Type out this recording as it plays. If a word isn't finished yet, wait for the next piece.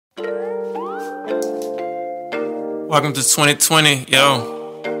Welcome to 2020,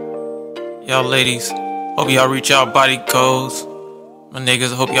 yo. Y'all ladies, hope y'all reach y'all body codes. My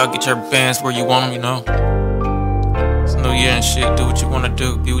niggas, hope y'all get your bands where you want them, you know. It's a new year and shit, do what you wanna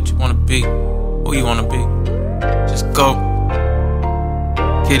do, be what you wanna be, who you wanna be. Just go.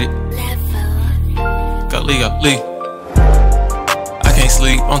 Get it. Got Lee. I can't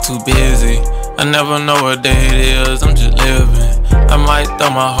sleep, I'm too busy. I never know what day it is, I'm just living. I might throw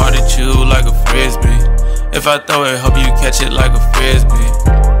my heart at you like a frisbee. If I throw it, hope you catch it like a frisbee.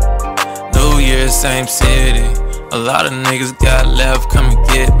 New Year, same city. A lot of niggas got left, come and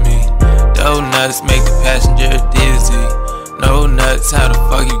get me. Donuts make the passenger dizzy. No nuts, how the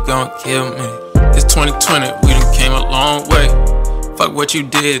fuck you gon' kill me? It's 2020, we done came a long way. Fuck what you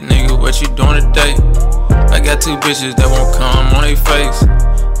did, nigga, what you doing today? I got two bitches that won't come on their face.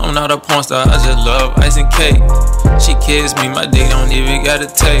 I'm not a porn star, I just love ice and cake. She kissed me, my dick don't even got a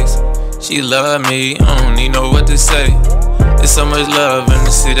taste. She love me, I don't even know what to say. There's so much love in the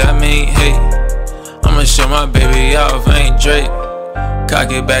city, I mean hate. I'ma show my baby off, I ain't Drake.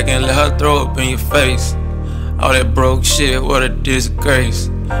 Cock it back and let her throw up in your face. All that broke shit, what a disgrace.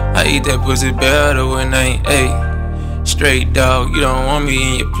 I eat that pussy better when I ain't ate. Straight dog, you don't want me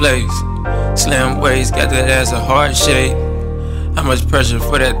in your place. Slim waist, got that ass a heart shape. How much pressure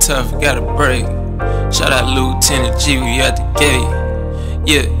for that tough, gotta break. Shout out Lieutenant G, we at the gate.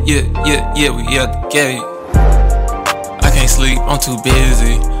 Yeah, we at the gate. I can't sleep, I'm too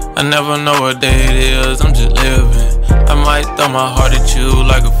busy. I never know what day it is, I'm just living. I might throw my heart at you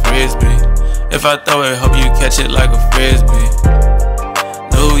like a frisbee. If I throw it, hope you catch it like a frisbee.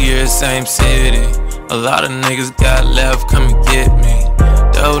 New Year, same city. A lot of niggas got left, come and get me.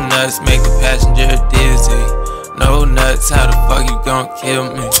 Donuts make the passenger dizzy. No nuts, how the fuck you gon' kill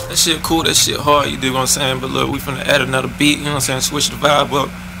me? That shit cool, that shit hard, you dig what I'm saying? But look, we finna add another beat, you know what I'm saying? Switch the vibe up.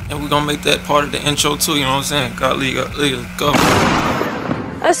 And we gonna make that part of the intro too, you know what I'm saying? Golly, go.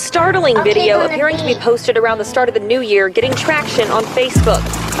 A startling video appearing to be posted around the start of the new year getting traction on Facebook.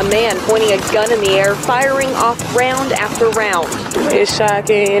 A man pointing a gun in the air, firing off round after round. It's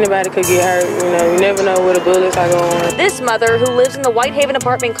shocking. Anybody could get hurt. You know, you never know where the bullets are going. This mother, who lives in the Whitehaven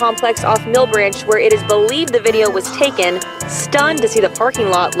apartment complex off Mill Branch, where it is believed the video was taken, stunned to see the parking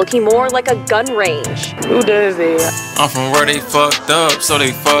lot looking more like a gun range. Who does that? I'm from where they fucked up, so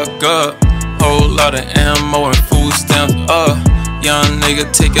they fuck up. Whole lot of ammo and food stamps up. Young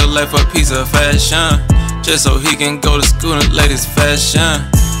nigga take your life a piece of fashion, just so he can go to school in the latest fashion.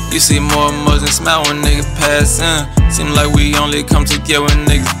 You see more mugs and smile when niggas passing. Seem like we only come together when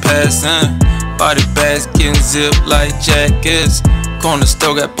niggas passing. Body bags getting zipped like jackets. Corner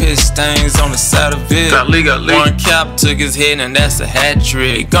store got piss stains on the side of it. Got leak. One cap took his head and that's a hat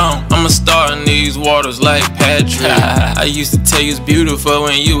trick. Gone. I'm a star in these waters like Patrick. I used to tell you it's beautiful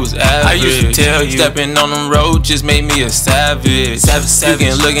when you was average. I used to tell you stepping on them roads just made me a savage. You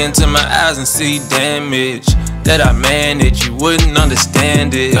can look into my eyes and see damage that I managed, you wouldn't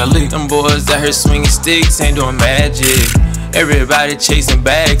understand it. Them boys out here swinging sticks ain't doing magic. Everybody chasing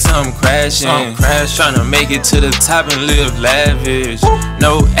bags, some crashing. Trying to make it to the top and live lavish.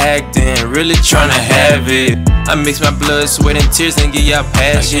 No acting, really trying to have it. I mix my blood, sweat, and tears and get y'all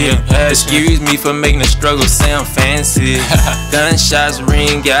passion. Excuse me for making the struggle sound fancy. Gunshots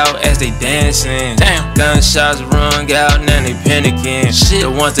ring out as they dancing. Gunshots rung out, now they panicking.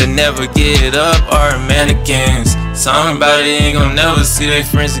 The ones that never get up are mannequins. Somebody ain't gon' never see their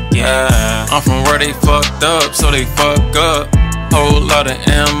friends again. I'm from where they fucked up, so they fuck up. Whole lot of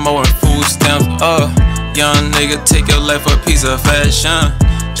ammo and food stamps up. Young nigga take your life a piece of fashion,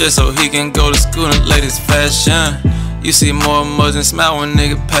 just so he can go to school in the latest fashion. You see more mugs and smile when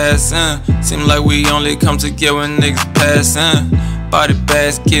niggas passing. Seem like we only come together when niggas passing. Body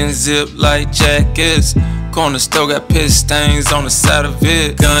bags getting zipped like jackets. Corner store got piss stains on the side of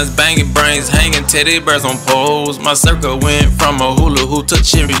it. Guns banging, brains hanging, teddy bears on poles. My circle went from a hula hoop to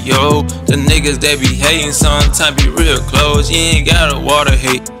Cheerio. The niggas that be hating sometimes be real close. You ain't gotta water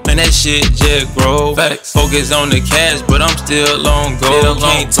hate, man, that shit just grow. Focus on the cash, but I'm still on go.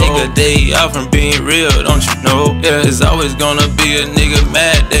 Can't take a day off from being real, don't you know? There's always gonna be a nigga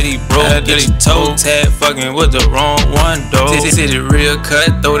mad that he broke. Get his toe tag fucking with the wrong one, though. City real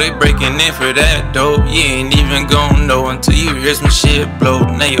cut, though they breaking in for that dope. You ain't even gon' know until you hear some shit blow.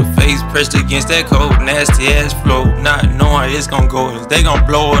 Now your face pressed against that cold, nasty ass flow. Not knowing it's gon' go, is they gon'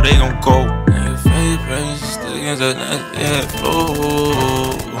 blow or they gon' go. Now your face pressed against that nasty ass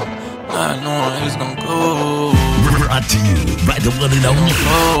flow. Not knowing it's gon' go. Brought to you by the one and only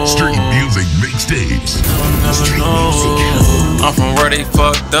Street Music Mixtapes. I'm from where they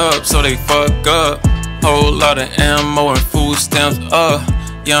fucked up, so they fuck up. Whole lot of ammo and food stamps up.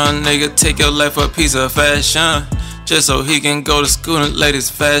 Young nigga take your life a piece of fashion, just so he can go to school in the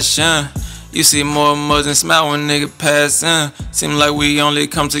latest fashion. You see more muds and smile when niggas passing. Seem like we only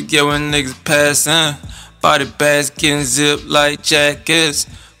come together when niggas passing. Body bags getting zipped like jackets.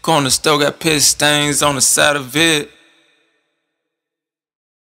 Corner store got piss stains on the side of it.